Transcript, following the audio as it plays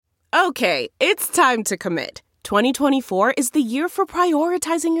Okay, it's time to commit. 2024 is the year for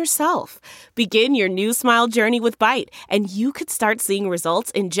prioritizing yourself. Begin your new smile journey with Byte, and you could start seeing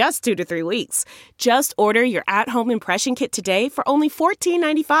results in just 2 to 3 weeks. Just order your at-home impression kit today for only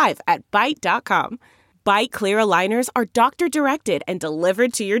 $14.95 at Byte.com. Byte Clear aligners are doctor-directed and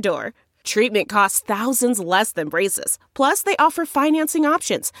delivered to your door. Treatment costs thousands less than braces. Plus, they offer financing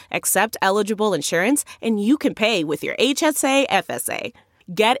options, accept eligible insurance, and you can pay with your HSA FSA.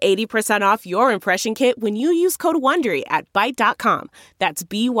 Get 80% off your impression kit when you use code WONDERY at Byte.com. That's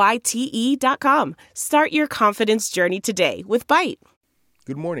BYTE.com. Start your confidence journey today with Byte.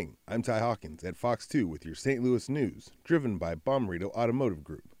 Good morning. I'm Ty Hawkins at Fox 2 with your St. Louis news, driven by Bommarito Automotive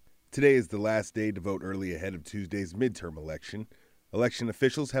Group. Today is the last day to vote early ahead of Tuesday's midterm election. Election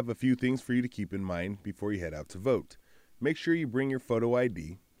officials have a few things for you to keep in mind before you head out to vote. Make sure you bring your photo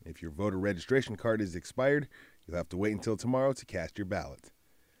ID. If your voter registration card is expired, you'll have to wait until tomorrow to cast your ballot.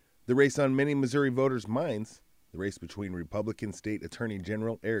 The race on many Missouri voters' minds, the race between Republican State Attorney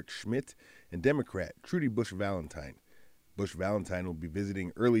General Eric Schmitt and Democrat Trudy Busch Valentine. Busch Valentine will be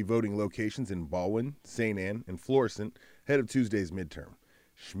visiting early voting locations in Baldwin, St. Anne, and Florissant ahead of Tuesday's midterm.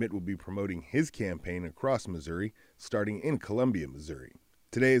 Schmitt will be promoting his campaign across Missouri, starting in Columbia, Missouri.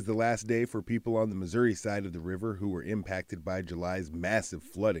 Today is the last day for people on the Missouri side of the river who were impacted by July's massive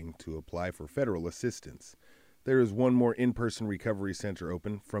flooding to apply for federal assistance. There is one more in-person recovery center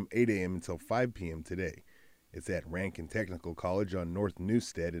open from 8 a.m. until 5 p.m. today. It's at Rankin Technical College on North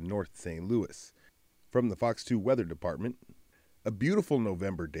Newstead in North St. Louis. From the Fox 2 Weather Department, a beautiful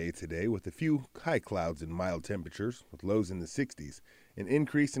November day today with a few high clouds and mild temperatures with lows in the 60s. An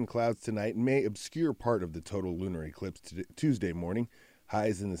increase in clouds tonight may obscure part of the total lunar eclipse Tuesday morning.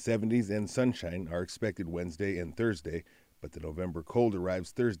 Highs in the 70s and sunshine are expected Wednesday and Thursday, but the November cold arrives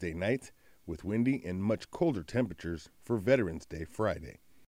Thursday night with windy and much colder temperatures for Veterans Day Friday.